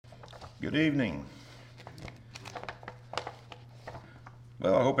Good evening.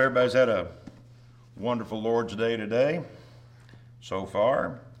 Well, I hope everybody's had a wonderful Lord's Day today so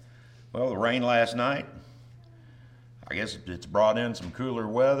far. Well, the rain last night, I guess it's brought in some cooler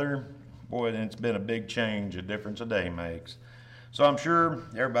weather. Boy, it's been a big change, a difference a day makes. So I'm sure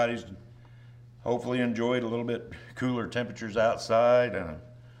everybody's hopefully enjoyed a little bit cooler temperatures outside and a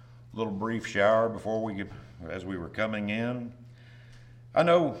little brief shower as we were coming in. I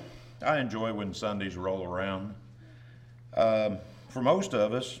know I enjoy when Sundays roll around. For most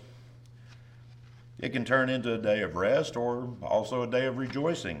of us, it can turn into a day of rest or also a day of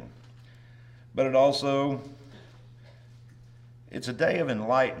rejoicing. But it's a day of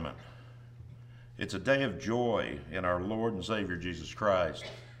enlightenment. It's a day of joy in our Lord and Savior Jesus Christ.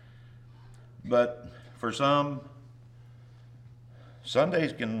 But for some,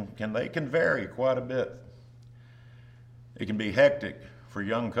 Sundays can vary quite a bit. It can be hectic for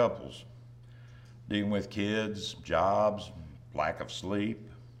young couples, dealing with kids, jobs, lack of sleep.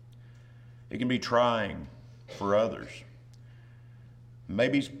 It can be trying for others,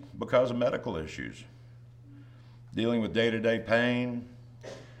 maybe because of medical issues, dealing with day-to-day pain,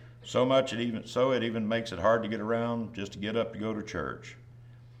 so much it even makes it hard to get around just to get up to go to church.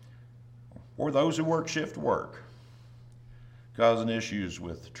 Or those who work shift work, causing issues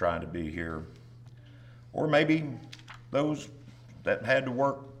with trying to be here. Or maybe those that had to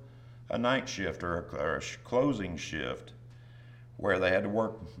work a night shift or a closing shift where they had to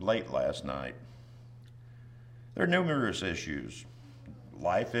work late last night. There are numerous issues,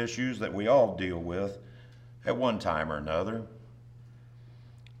 life issues that we all deal with at one time or another.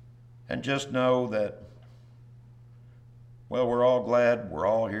 And just know that, well, we're all glad we're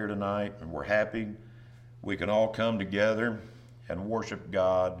all here tonight and we're happy we can all come together and worship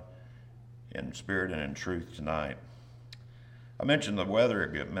God in spirit and in truth tonight. I mentioned the weather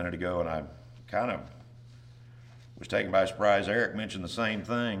a minute ago, and I kind of was taken by surprise. Eric mentioned the same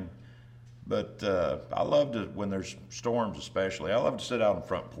thing, but I love to, when there's storms especially, I love to sit out on the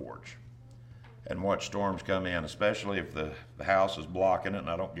front porch and watch storms come in, especially if the house is blocking it and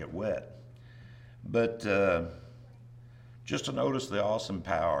I don't get wet. But just to notice the awesome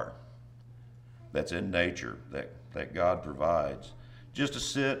power that's in nature that God provides, just to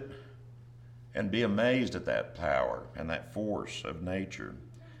sit and be amazed at that power and that force of nature.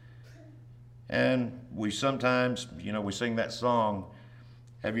 And we sometimes, we sing that song,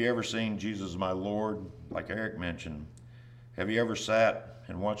 "Have you ever seen Jesus my Lord?" like Eric mentioned. Have you ever sat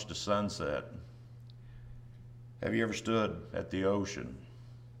and watched a sunset? Have you ever stood at the ocean?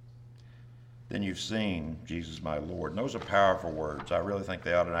 Then you've seen Jesus my Lord. And those are powerful words. I really think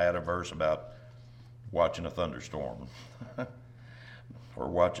they ought to add a verse about watching a thunderstorm or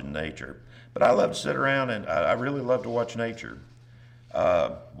watching nature. But I love to sit around and I really love to watch nature.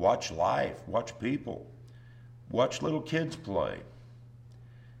 Watch life, watch people, watch little kids play.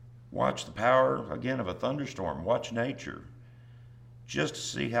 Watch the power, again, of a thunderstorm. Watch nature. Just to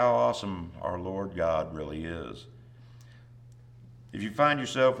see how awesome our Lord God really is. If you find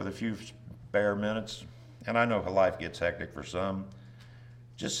yourself with a few spare minutes, and I know life gets hectic for some,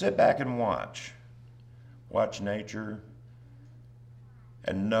 just sit back and watch. Watch nature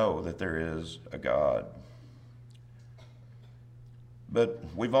and know that there is a God. But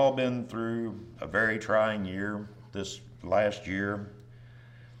we've all been through a very trying year this last year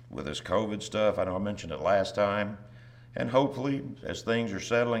with this COVID stuff. I know I mentioned it last time. And hopefully, as things are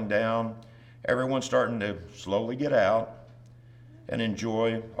settling down, everyone's starting to slowly get out and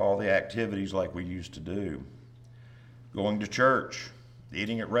enjoy all the activities like we used to do. Going to church,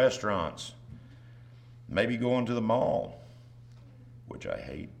 eating at restaurants, maybe going to the mall, which I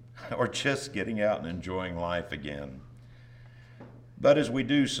hate, or just getting out and enjoying life again. But as we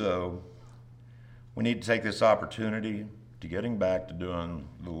do so, we need to take this opportunity to getting back to doing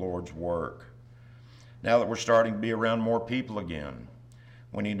the Lord's work. Now that we're starting to be around more people again,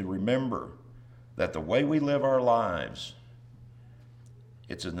 we need to remember that the way we live our lives,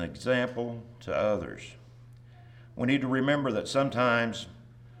 it's an example to others. We need to remember that sometimes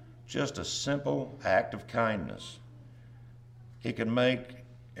just a simple act of kindness, it can make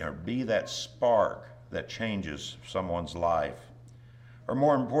or be that spark that changes someone's life. Or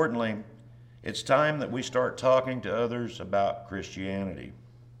more importantly, it's time that we start talking to others about Christianity.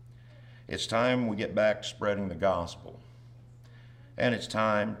 It's time we get back to spreading the gospel. And it's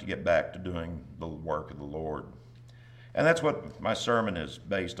time to get back to doing the work of the Lord. And that's what my sermon is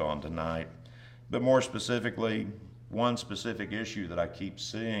based on tonight. But more specifically, one specific issue that I keep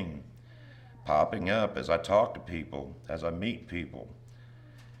seeing popping up as I talk to people, as I meet people.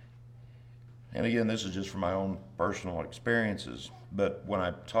 And again, this is just from my own personal experiences. But when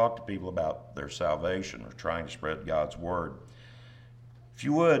I talk to people about their salvation or trying to spread God's word, if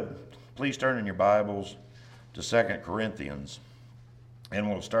you would, please turn in your Bibles to 2 Corinthians. And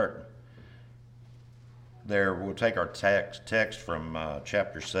we'll start there. We'll take our text from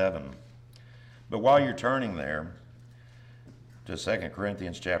chapter 7. But while you're turning there to 2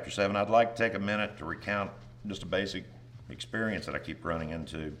 Corinthians chapter 7, I'd like to take a minute to recount just a basic experience that I keep running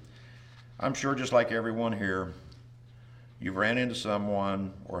into. I'm sure just like everyone here, you've ran into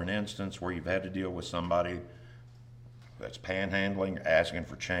someone or an instance where you've had to deal with somebody that's panhandling, asking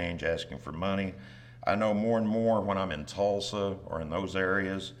for change, asking for money. I know more and more when I'm in Tulsa or in those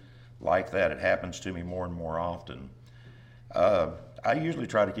areas like that, it happens to me more and more often. I usually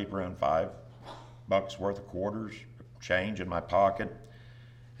try to keep around $5 worth of quarters, change in my pocket.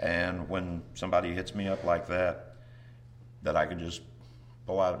 And when somebody hits me up like that I can just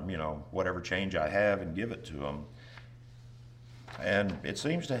pull out, whatever change I have and give it to them. And it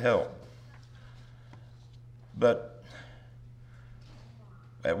seems to help. But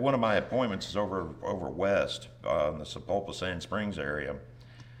at one of my appointments is over west in the Sapulpa Sand Springs area.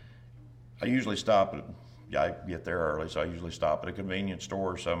 I usually stop I get there early, so I usually stop at a convenience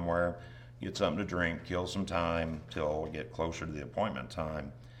store somewhere, get something to drink, kill some time till I get closer to the appointment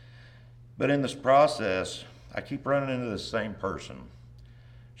time. But in this process, I keep running into this same person,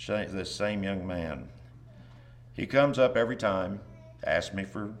 this same young man. He comes up every time, asks me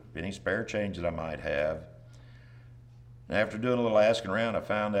for any spare change that I might have. And after doing a little asking around, I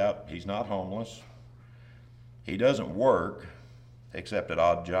found out he's not homeless. He doesn't work, except at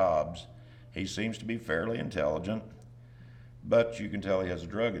odd jobs. He seems to be fairly intelligent, but you can tell he has a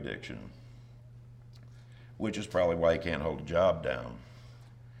drug addiction, which is probably why he can't hold a job down.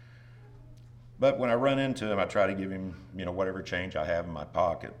 But when I run into him, I try to give him, whatever change I have in my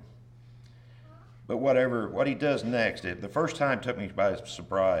pocket. But what he does next, the first time took me by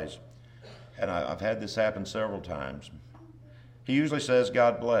surprise, and I've had this happen several times. He usually says,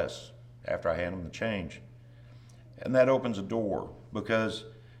 "God bless," after I hand him the change. And that opens a door, because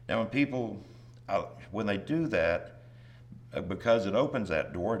now when people, when they do that, because it opens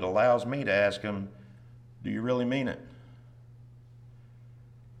that door, it allows me to ask them, "Do you really mean it?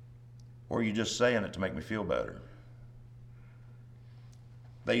 Or are you just saying it to make me feel better?"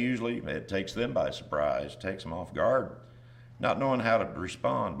 It takes them by surprise, takes them off guard, not knowing how to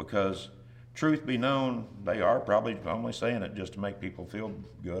respond, because truth be known, they are probably only saying it just to make people feel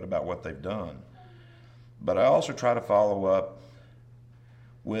good about what they've done. But I also try to follow up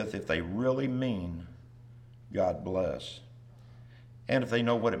with if they really mean God bless, and if they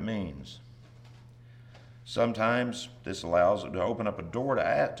know what it means. Sometimes this allows it to open up a door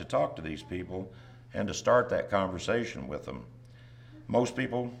to talk to these people and to start that conversation with them. Most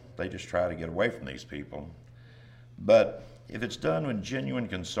people, they just try to get away from these people. But if it's done with genuine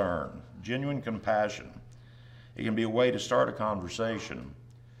concern, genuine compassion, it can be a way to start a conversation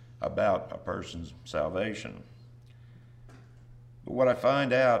about a person's salvation. But what I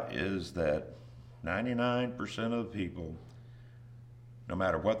find out is that 99% of the people, no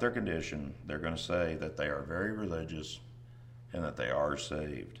matter what their condition, they're going to say that they are very religious and that they are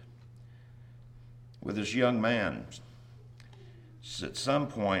saved. With this young man, at some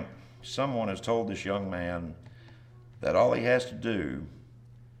point, someone has told this young man that all he has to do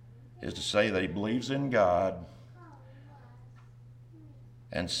is to say that he believes in God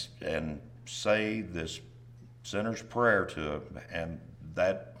and say this sinner's prayer to him, and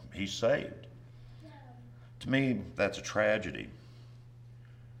that he's saved. To me, that's a tragedy.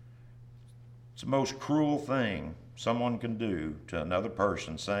 It's the most cruel thing someone can do to another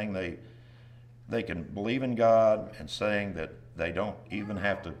person, saying they can believe in God and saying that they don't even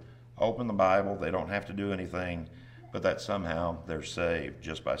have to open the Bible, they don't have to do anything, but that somehow they're saved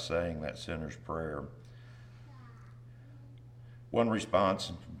just by saying that sinner's prayer. One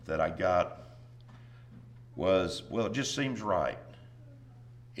response that I got was, "Well, it just seems right.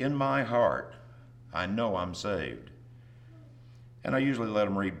 In my heart, I know I'm saved." And I usually let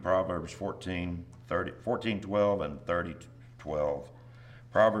them read Proverbs 14:12 and 30:12.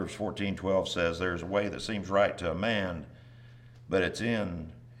 Proverbs 14:12 says, "There's a way that seems right to a man, but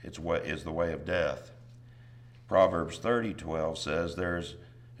it's what is the way of death." Proverbs 30:12 says, "There's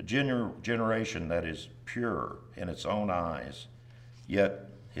a generation that is pure in its own eyes, yet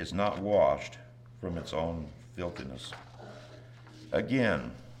is not washed from its own filthiness."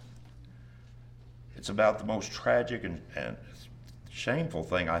 Again, it's about the most tragic and shameful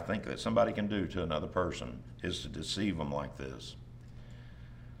thing I think that somebody can do to another person is to deceive them like this.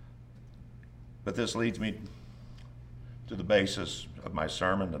 But this leads me to the basis of my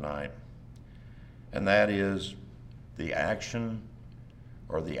sermon tonight. and that is the action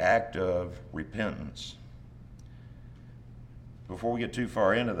or the act of repentance. Before we get too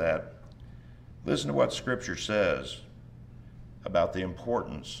far into that, listen to what Scripture says about the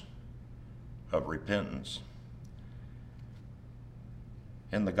importance of repentance.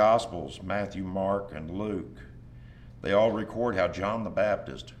 In the Gospels, Matthew, Mark, and Luke, they all record how John the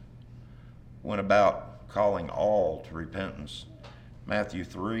Baptist went about calling all to repentance. Matthew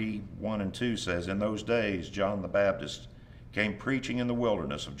 3:1-2 says, "In those days John the Baptist came preaching in the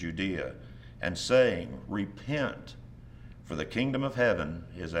wilderness of Judea and saying, 'Repent, for the kingdom of heaven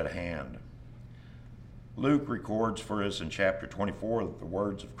is at hand.'" Luke records for us in chapter 24 the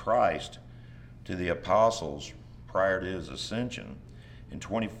words of Christ to the apostles prior to his ascension. In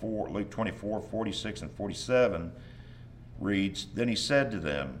Luke 24:46 and 47 reads, "Then he said to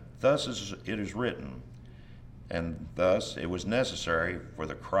them, 'Thus it is written, and thus it was necessary for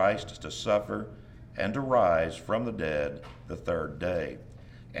the Christ to suffer and to rise from the dead the third day,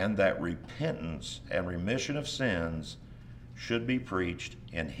 and that repentance and remission of sins should be preached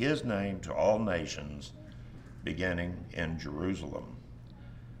in his name to all nations, beginning in Jerusalem.'"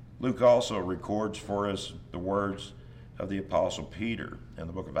 Luke also records for us the words of the Apostle Peter in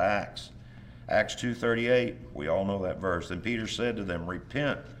the book of Acts. Acts 2:38, we all know that verse. "Then Peter said to them,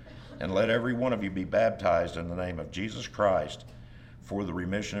 'Repent, and let every one of you be baptized in the name of Jesus Christ for the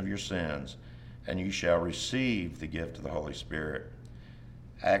remission of your sins, and you shall receive the gift of the Holy Spirit.'"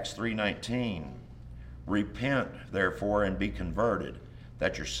 Acts 3:19, "Repent, therefore, and be converted,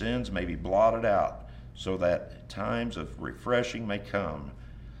 that your sins may be blotted out, so that times of refreshing may come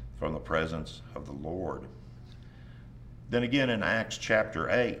from the presence of the Lord." Then again in Acts chapter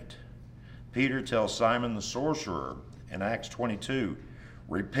 8, Peter tells Simon the sorcerer in Acts 22,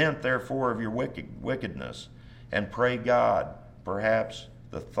 "Repent therefore of your wickedness, and pray God, perhaps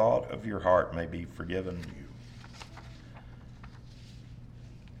the thought of your heart may be forgiven you."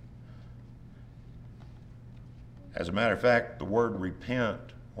 As a matter of fact, the word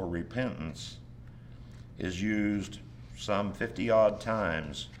repent or repentance is used some 50-odd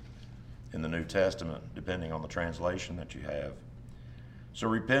times in the New Testament, depending on the translation that you have. So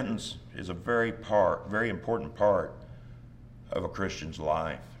repentance is a very important part of a Christian's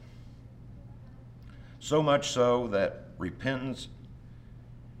life. So much so that repentance,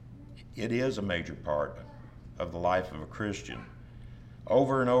 it is a major part of the life of a Christian.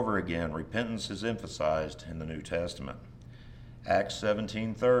 Over and over again, repentance is emphasized in the New Testament. Acts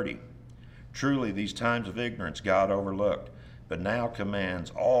 17:30, "Truly these times of ignorance God overlooked, but now commands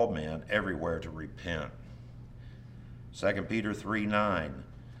all men everywhere to repent." 2 Peter 3:9,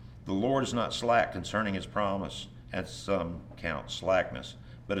 "The Lord is not slack concerning his promise, as some count slackness,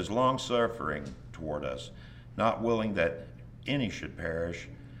 but is long-suffering toward us, not willing that any should perish,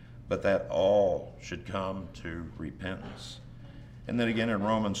 but that all should come to repentance." And then again in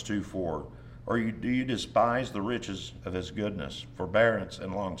Romans 2:4, "Or do you despise the riches of his goodness, forbearance,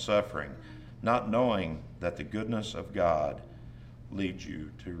 and long-suffering, not knowing that the goodness of God leads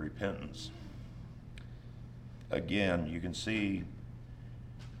you to repentance?" Again, you can see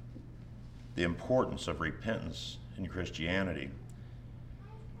the importance of repentance in Christianity.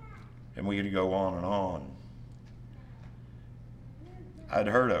 And we could go on and on. I'd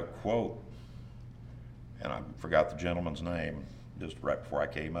heard a quote, and I forgot the gentleman's name just right before I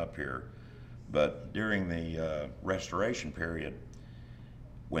came up here, but during the Restoration period,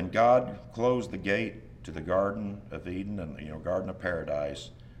 when God closed the gate to the Garden of Eden and Garden of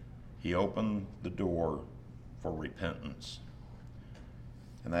Paradise, he opened the door for repentance.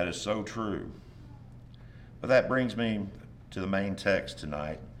 And that is so true. But that brings me to the main text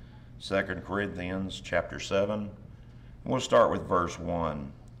tonight, 2 Corinthians chapter 7. And we'll start with verse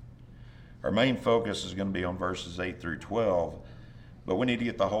 1. Our main focus is going to be on verses 8 through 12, but we need to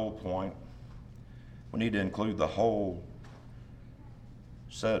get the whole point. We need to include the whole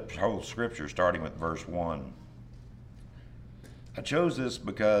scripture starting with verse 1. I chose this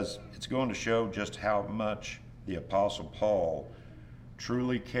because it's going to show just how much the Apostle Paul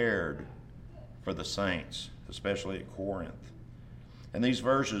truly cared for the saints, especially at Corinth. In these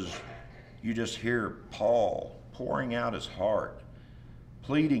verses, you just hear Paul pouring out his heart,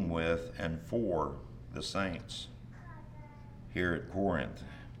 pleading with and for the saints here at Corinth.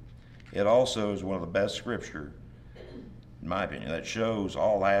 It also is one of the best scripture, in my opinion, that shows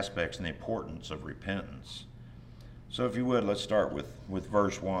all aspects and the importance of repentance. So if you would, let's start with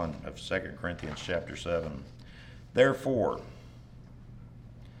verse 1 of 2 Corinthians chapter 7. "Therefore,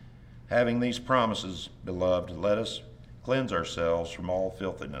 having these promises, beloved, let us cleanse ourselves from all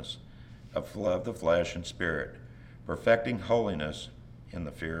filthiness of the flesh and spirit, perfecting holiness in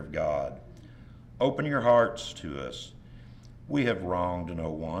the fear of God. Open your hearts to us. We have wronged no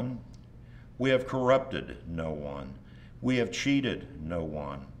one. We have corrupted no one. We have cheated no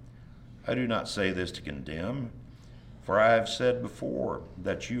one. I do not say this to condemn, for I have said before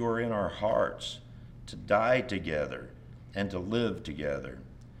that you are in our hearts, to die together and to live together.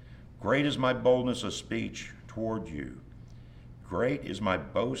 Great is my boldness of speech toward you. Great is my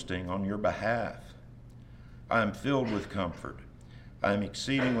boasting on your behalf. I am filled with comfort. I am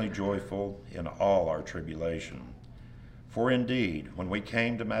exceedingly joyful in all our tribulation. For indeed, when we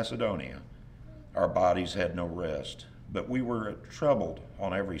came to Macedonia, our bodies had no rest, but we were troubled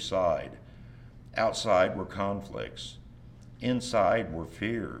on every side. Outside were conflicts. Inside were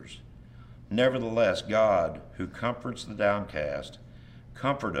fears. Nevertheless, God, who comforts the downcast,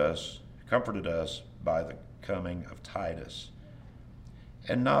 comforted us by the coming of Titus.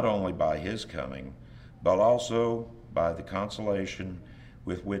 And not only by his coming, but also by the consolation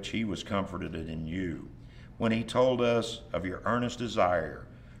with which he was comforted in you, when he told us of your earnest desire,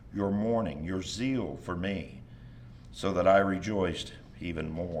 your mourning, your zeal for me, so that I rejoiced even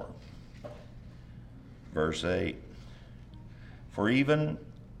more. Verse 8, for even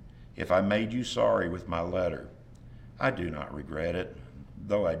if I made you sorry with my letter, I do not regret it,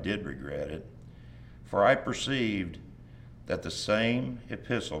 though I did regret it, for I perceived that the same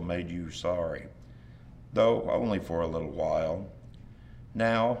epistle made you sorry, though only for a little while.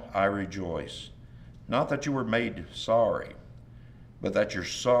 Now I rejoice, not that you were made sorry, but that your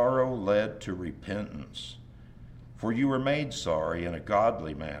sorrow led to repentance. For you were made sorry in a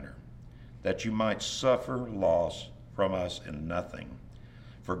godly manner, that you might suffer loss from us in nothing.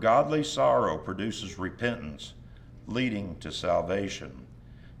 For godly sorrow produces repentance, leading to salvation,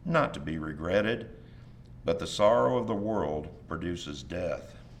 not to be regretted, but the sorrow of the world produces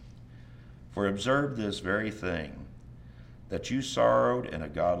death. For observe this very thing, that you sorrowed in a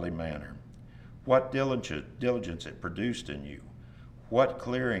godly manner. What diligence it produced in you, what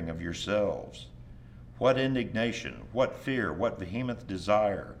clearing of yourselves, what indignation, what fear, what vehement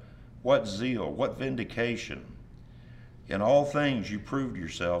desire, what zeal, what vindication. In all things you proved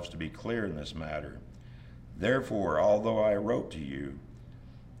yourselves to be clear in this matter. Therefore, although I wrote to you,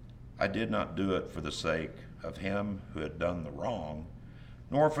 I did not do it for the sake of him who had done the wrong,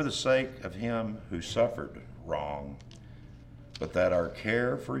 nor for the sake of him who suffered wrong, but that our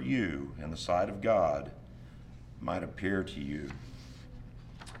care for you in the sight of God might appear to you.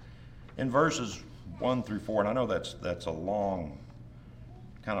 In verses 1 through 4, and I know that's a long,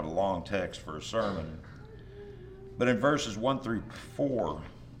 kind of a long text for a sermon, but in verses 1 through 4,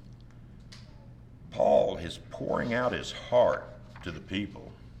 Paul is pouring out his heart to the people.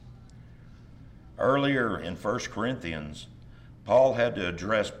 Earlier in 1 Corinthians, Paul had to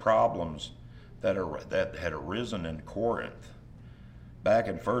address problems that had arisen in Corinth. Back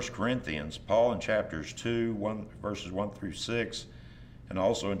in 1 Corinthians, Paul in chapters 2, verses 1 through 6, and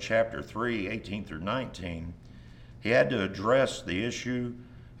also in chapter 3, 18 through 19, he had to address the issue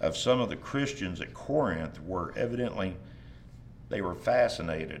of some of the Christians at Corinth were evidently, they were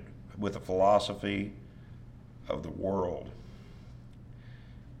fascinated with the philosophy of the world.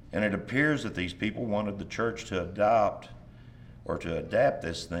 And it appears that these people wanted the church to adopt or to adapt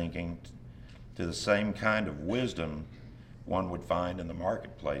this thinking to the same kind of wisdom one would find in the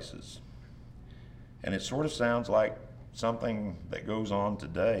marketplaces. And it sort of sounds like something that goes on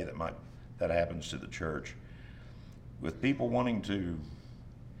today that happens to the church, with people wanting to,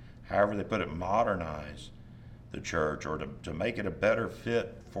 however they put it, modernize the church or to make it a better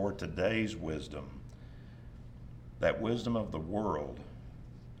fit for today's wisdom, that wisdom of the world.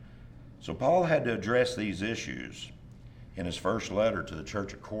 So Paul had to address these issues in his first letter to the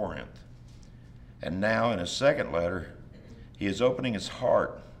church at Corinth. And now in his second letter, he is opening his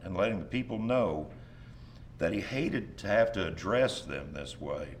heart and letting the people know that he hated to have to address them this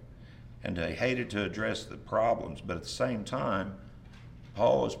way, and he hated to address the problems, but at the same time,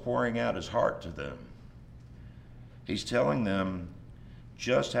 Paul is pouring out his heart to them. He's telling them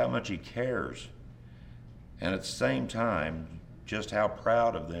just how much he cares, and at the same time, just how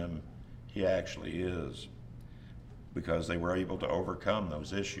proud of them he actually is, because they were able to overcome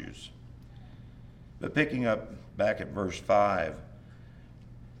those issues. But picking up back at verse 5,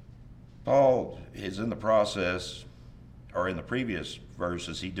 Paul is in the process, or in the previous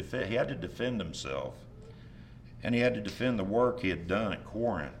verses, he had to defend himself, and he had to defend the work he had done at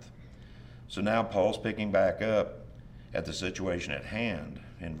Corinth. So now Paul's picking back up at the situation at hand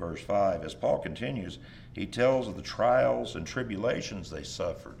in verse 5. As Paul continues, he tells of the trials and tribulations they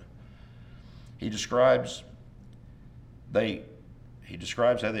suffered. He describes how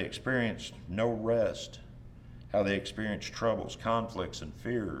they experienced no rest, how they experienced troubles, conflicts, and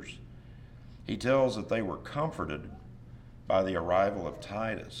fears. He tells that they were comforted by the arrival of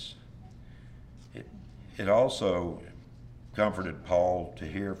Titus. It also comforted Paul to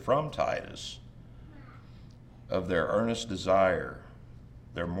hear from Titus of their earnest desire,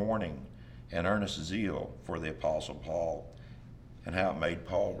 their mourning, and earnest zeal for the Apostle Paul, and how it made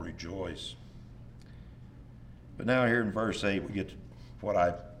Paul rejoice. But now here in verse 8, we get to what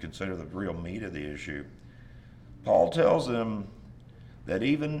I consider the real meat of the issue. Paul tells them that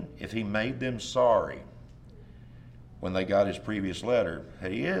even if he made them sorry when they got his previous letter,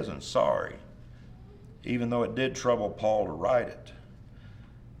 that he isn't sorry, even though it did trouble Paul to write it.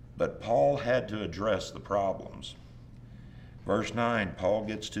 But Paul had to address the problems. Verse 9, Paul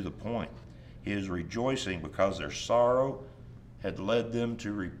gets to the point. He is rejoicing because their sorrow had led them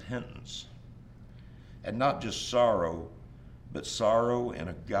to repentance. And not just sorrow, but sorrow in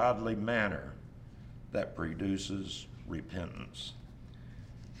a godly manner that produces repentance.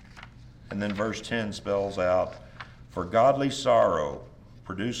 And then verse 10 spells out, for godly sorrow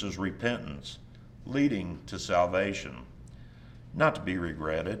produces repentance, leading to salvation, not to be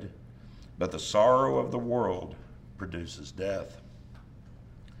regretted, but the sorrow of the world produces death.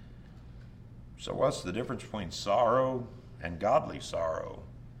 So what's the difference between sorrow and godly sorrow?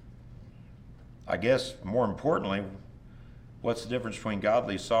 I guess more importantly, what's the difference between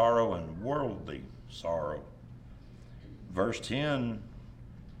godly sorrow and worldly sorrow? Verse 10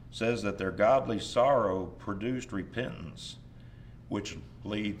 says that their godly sorrow produced repentance, which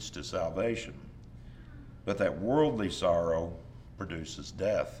leads to salvation. But that worldly sorrow produces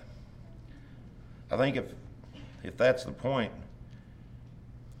death. I think if that's the point,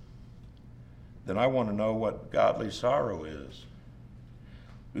 then I want to know what godly sorrow is.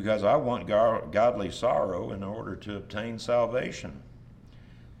 Because I want godly sorrow in order to obtain salvation,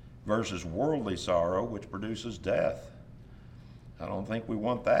 versus worldly sorrow, which produces death. I don't think we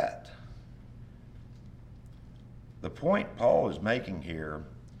want that. The point Paul is making here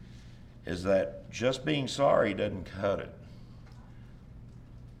is that just being sorry doesn't cut it.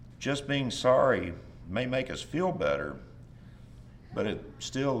 Just being sorry may make us feel better, but it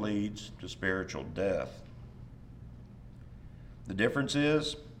still leads to spiritual death. The difference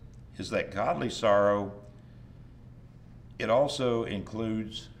is that godly sorrow, it also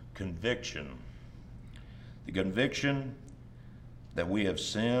includes conviction. The conviction that we have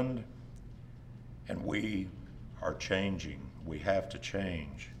sinned and we are changing. We have to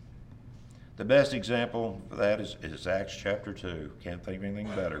change. The best example of that is Acts chapter 2. Can't think of anything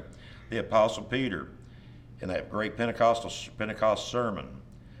better. The Apostle Peter, in that great Pentecost sermon,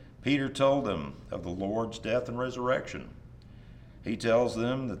 Peter told them of the Lord's death and resurrection. He tells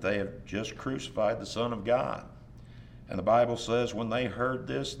them that they have just crucified the Son of God. And the Bible says when they heard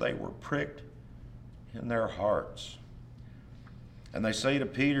this, they were pricked in their hearts. And they say to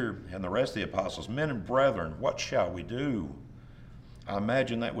Peter and the rest of the apostles, men and brethren, what shall we do? I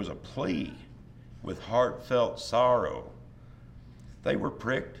imagine that was a plea with heartfelt sorrow. They were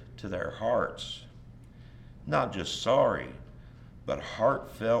pricked to their hearts. Not just sorry, but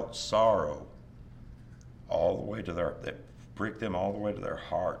heartfelt sorrow all the way to that pricked them all the way to their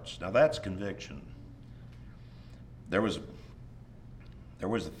hearts. Now that's conviction. There was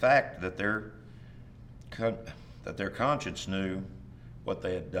the fact that their conscience knew what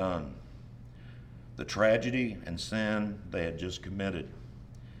they had done, the tragedy and sin they had just committed.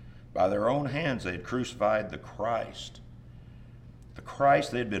 By their own hands they had crucified the Christ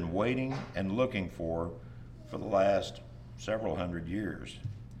they had been waiting and looking for the last several hundred years.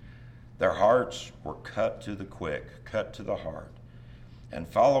 Their hearts were cut to the quick, cut to the heart. And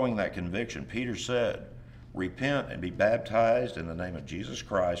following that conviction, Peter said, repent and be baptized in the name of Jesus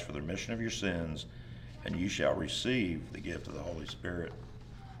Christ for the remission of your sins, and you shall receive the gift of the Holy Spirit.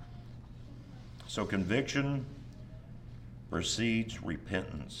 So conviction precedes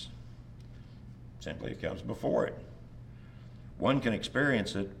repentance. Simply it comes before it. One can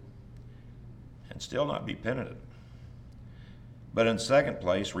experience it and still not be penitent. But in second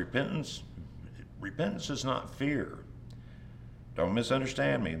place, repentance is not fear. Don't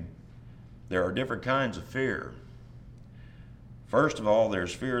misunderstand me. There are different kinds of fear. First of all,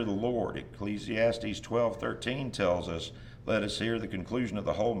 there's fear of the Lord. Ecclesiastes 12:13 tells us, let us hear the conclusion of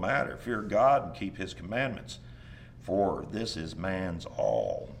the whole matter. Fear God and keep his commandments, for this is man's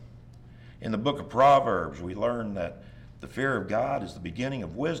all. In the book of Proverbs, we learn that the fear of God is the beginning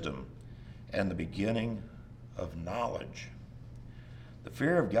of wisdom and the beginning of knowledge. The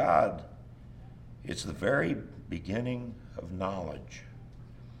fear of God, it's the very beginning of knowledge.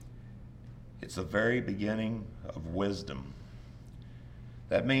 It's the very beginning of wisdom.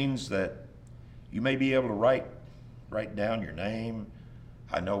 That means that you may be able to write down your name,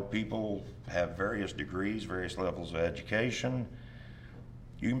 I know people have various degrees, various levels of education.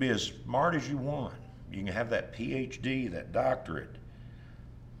 You can be as smart as you want. You can have that PhD, that doctorate.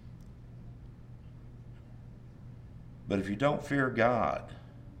 But if you don't fear God,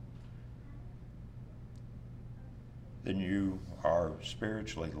 then you are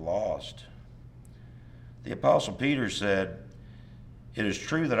spiritually lost. The Apostle Peter said, "It is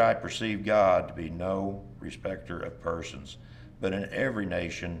true that I perceive God to be no respecter of persons, but in every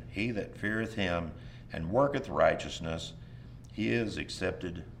nation he that feareth him and worketh righteousness, he is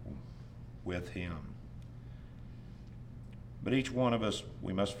accepted with him." But each one of us,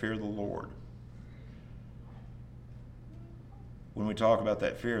 we must fear the Lord. When we talk about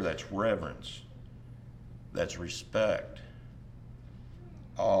that fear, that's reverence, that's respect,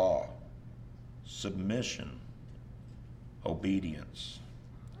 awe, submission, obedience.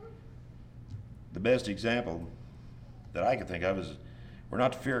 The best example that I can think of is we're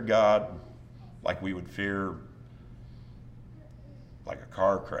not to fear God like we would fear like a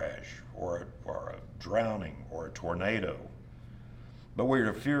car crash or a drowning or a tornado. But we're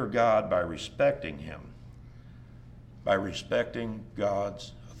to fear God by respecting him, by respecting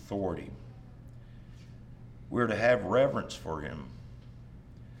God's authority. We're to have reverence for him.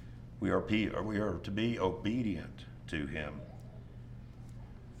 We are to be obedient to him.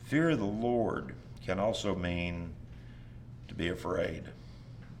 Fear of the Lord can also mean to be afraid.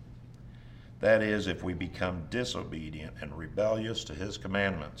 That is, if we become disobedient and rebellious to his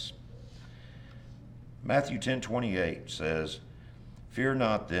commandments. Matthew 10:28 says, "Fear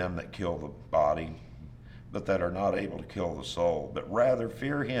not them that kill the body, but that are not able to kill the soul, but rather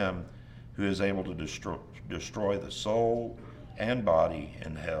fear him who is able to destroy the soul and body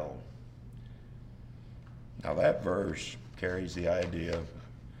in hell." Now that verse carries the idea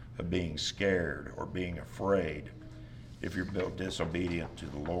of being scared or being afraid if you're disobedient to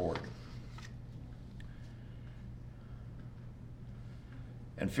the Lord.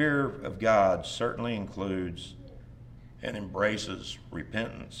 And fear of God certainly includes and embraces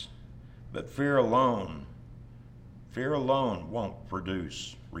repentance, but fear alone won't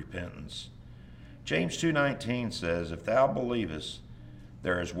produce repentance. James 2:19 says, "If thou believest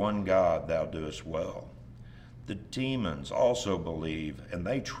there is one God, thou doest well. The demons also believe, and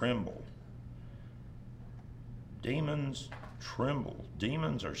they tremble." Demons tremble.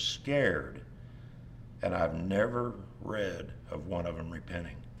 Demons are scared, and I've never read of one of them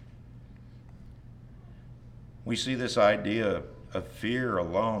repenting. We see this idea of fear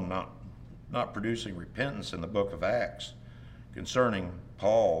alone not producing repentance in the book of Acts concerning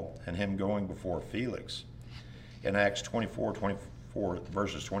Paul and him going before Felix. In Acts 24,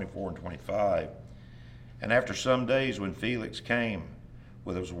 verses 24 and 25, "And after some days when Felix came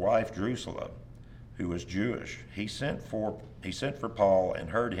with his wife Drusilla, who was Jewish, he sent for Paul and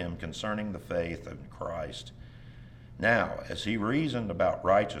heard him concerning the faith of Christ. Now, as he reasoned about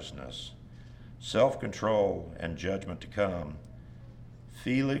righteousness, self-control, and judgment to come,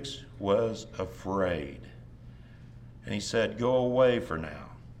 Felix was afraid. And he said, 'Go away for now.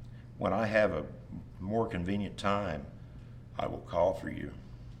 When I have a more convenient time, I will call for you.'"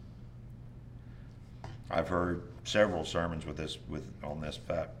 I've heard several sermons on this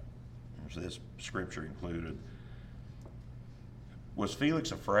fact, this scripture included. Was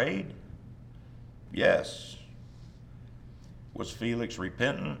Felix afraid? Yes. Was Felix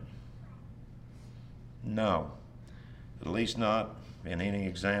repentant? No. At least not in any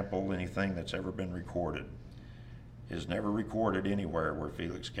example, anything that's ever been recorded. It is never recorded anywhere where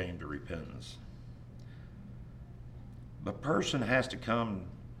Felix came to repentance. The person has to come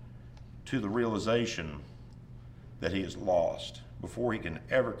to the realization that he is lost before he can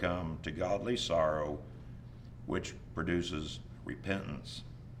ever come to godly sorrow, which produces repentance.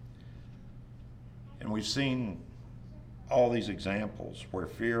 And we've seen all these examples where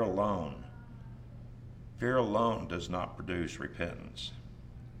fear alone does not produce repentance.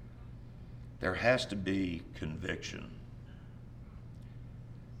 There has to be conviction.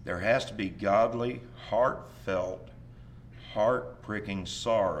 There has to be godly, heartfelt, heart-pricking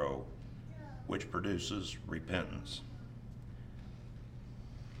sorrow which produces repentance.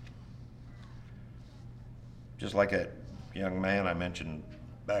 Just like that young man I mentioned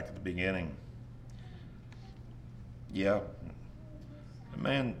back at the beginning. Yeah,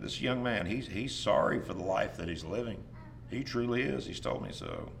 this young man, he's sorry for the life that he's living. He truly is. He's told me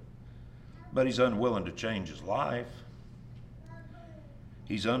so. But he's unwilling to change his life.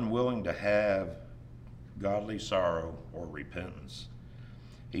 He's unwilling to have godly sorrow or repentance.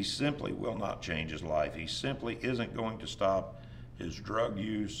 He simply will not change his life. He simply isn't going to stop his drug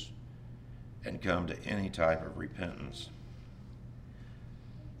use and come to any type of repentance.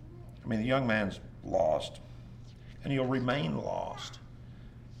 I mean, the young man's lost, and he'll remain lost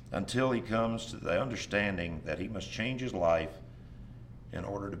until he comes to the understanding that he must change his life in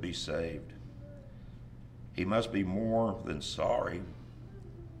order to be saved. He must be more than sorry.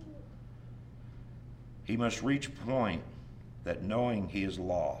 He must reach a point that knowing he is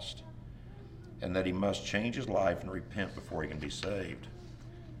lost and that he must change his life and repent before he can be saved.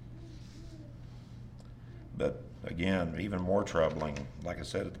 But again, even more troubling, like I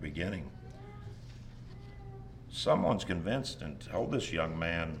said at the beginning, someone's convinced and told this young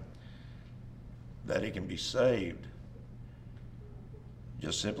man that he can be saved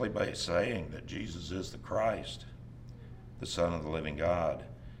just simply by saying that Jesus is the Christ, the Son of the living God,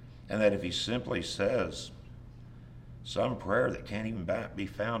 and that if he simply says some prayer that can't even be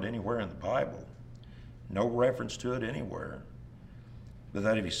found anywhere in the Bible, no reference to it anywhere, but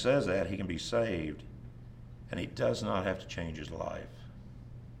that if he says that, he can be saved, and he does not have to change his life.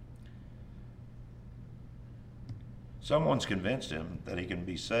 Someone's convinced him that he can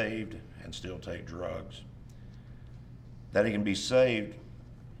be saved and still take drugs, that he can be saved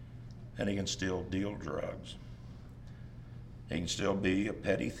and he can still deal drugs. He can still be a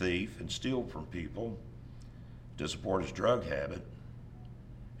petty thief and steal from people to support his drug habit,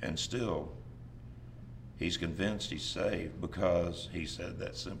 and still he's convinced he's saved because he said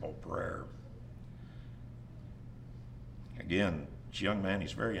that simple prayer. Again, this young man,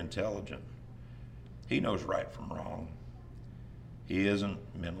 he's very intelligent. He knows right from wrong. He isn't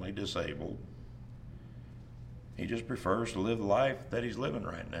mentally disabled. He just prefers to live the life that he's living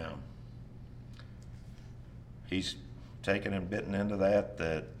right now. He's taken and bitten into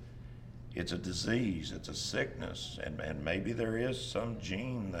that it's a disease, it's a sickness, and maybe there is some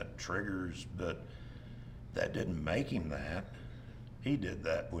gene that triggers, but that didn't make him that. He did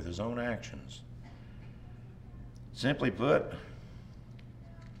that with his own actions. Simply put,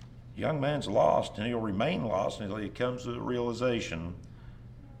 young man's lost, and he'll remain lost until he comes to the realization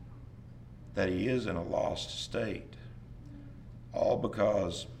that he is in a lost state, all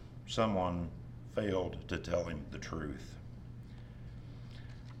because someone failed to tell him the truth.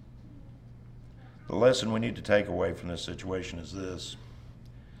 The lesson we need to take away from this situation is this: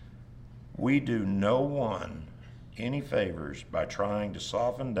 we do no one any favors by trying to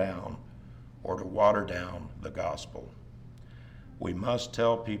soften down or to water down the gospel. We must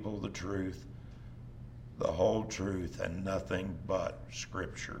tell people the truth, the whole truth, and nothing but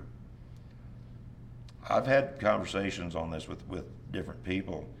Scripture. I've had conversations on this with different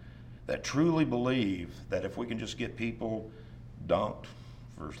people that truly believe that if we can just get people dunked,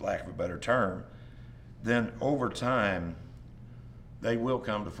 for lack of a better term, then over time they will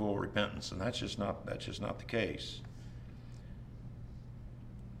come to full repentance, and that's just not the case.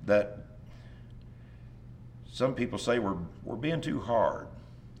 That some people say we're being too hard,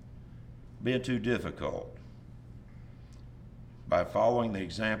 being too difficult by following the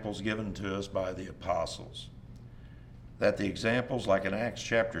examples given to us by the apostles. That the examples, like in Acts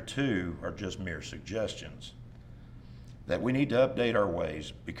chapter 2, are just mere suggestions. That we need to update our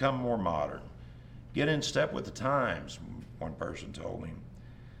ways, become more modern, get in step with the times, one person told me.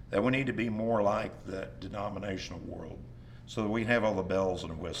 That we need to be more like the denominational world so that we can have all the bells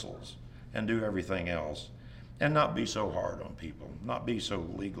and whistles and do everything else and not be so hard on people, not be so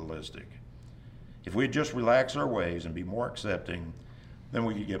legalistic. If we just relax our ways and be more accepting, then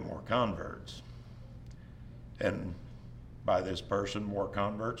we could get more converts. And by this person, more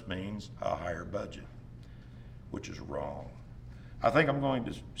converts means a higher budget, which is wrong. I think I'm going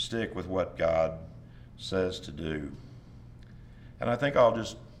to stick with what God says to do. And I think I'll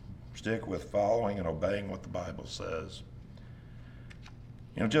just stick with following and obeying what the Bible says.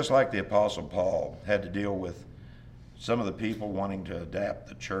 You know, just like the Apostle Paul had to deal with some of the people wanting to adapt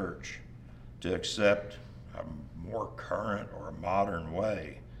the church to accept a more current or a modern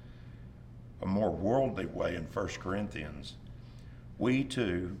way, a more worldly way in 1 Corinthians, we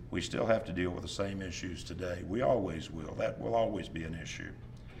still have to deal with the same issues today. We always will. That will always be an issue.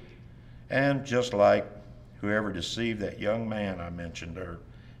 And just like whoever deceived that young man I mentioned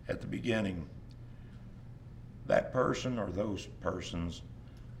at the beginning, that person or those persons,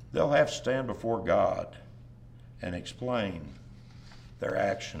 they'll have to stand before God and explain their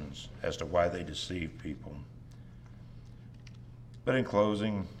actions as to why they deceived people. But in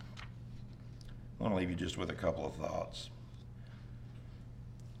closing, I want to leave you just with a couple of thoughts.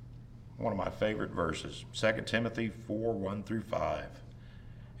 One of my favorite verses, 2 Timothy 4:1-5.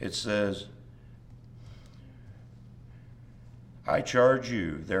 It says, I charge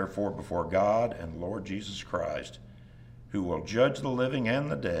you, therefore, before God and Lord Jesus Christ, who will judge the living and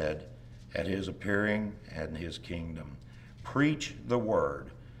the dead at his appearing and his kingdom. Preach the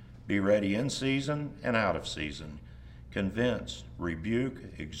word. Be ready in season and out of season. Convince, rebuke,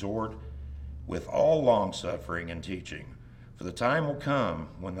 exhort with all longsuffering and teaching. For the time will come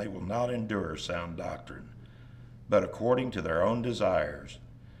when they will not endure sound doctrine, but according to their own desires.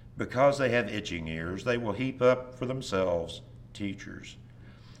 Because they have itching ears, they will heap up for themselves teachers,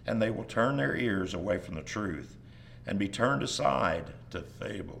 and they will turn their ears away from the truth and be turned aside to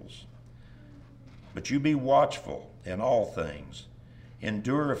fables. But you be watchful in all things,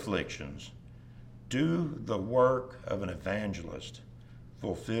 endure afflictions, do the work of an evangelist,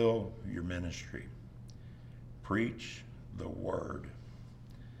 fulfill your ministry, preach the word.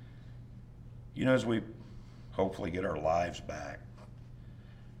 You know, as we hopefully get our lives back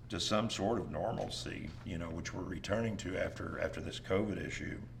to some sort of normalcy, which we're returning to after this COVID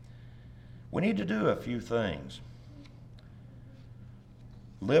issue, we need to do a few things.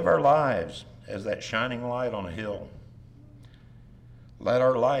 Live our lives as that shining light on a hill. Let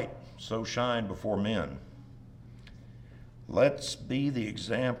our light so shine before men. Let's be the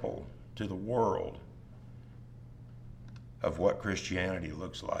example to the world of what Christianity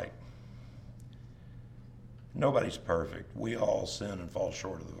looks like. Nobody's perfect. We all sin and fall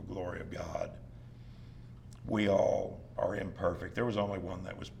short of the glory of God. We all are imperfect. There was only one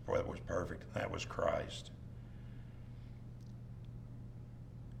that was perfect, and that was Christ.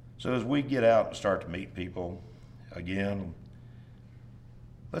 So as we get out and start to meet people again,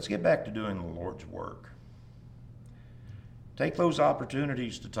 let's get back to doing the Lord's work. Take those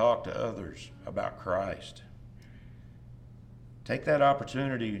opportunities to talk to others about Christ. Take that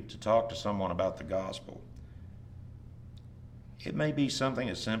opportunity to talk to someone about the gospel. It may be something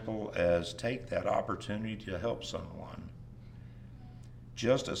as simple as take that opportunity to help someone.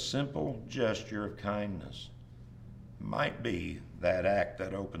 Just a simple gesture of kindness might be that act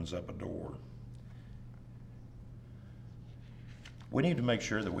that opens up a door. We need to make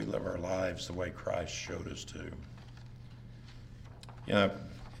sure that we live our lives the way Christ showed us to.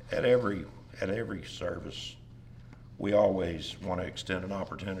 At every service, we always want to extend an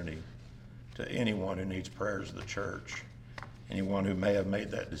opportunity to anyone who needs prayers of the church. Anyone who may have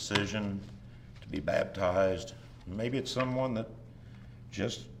made that decision to be baptized. Maybe it's someone that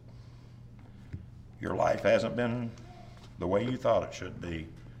just your life hasn't been the way you thought it should be.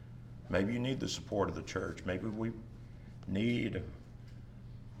 Maybe you need the support of the church. Maybe we need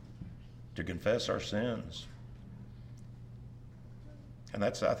to confess our sins. And I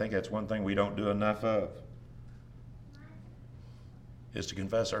think that's one thing we don't do enough of, is to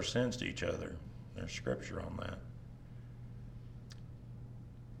confess our sins to each other. There's scripture on that.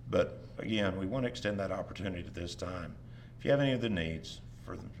 But again, we want to extend that opportunity at this time. If you have any of the needs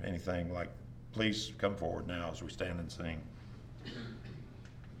for anything, please come forward now as we stand and sing.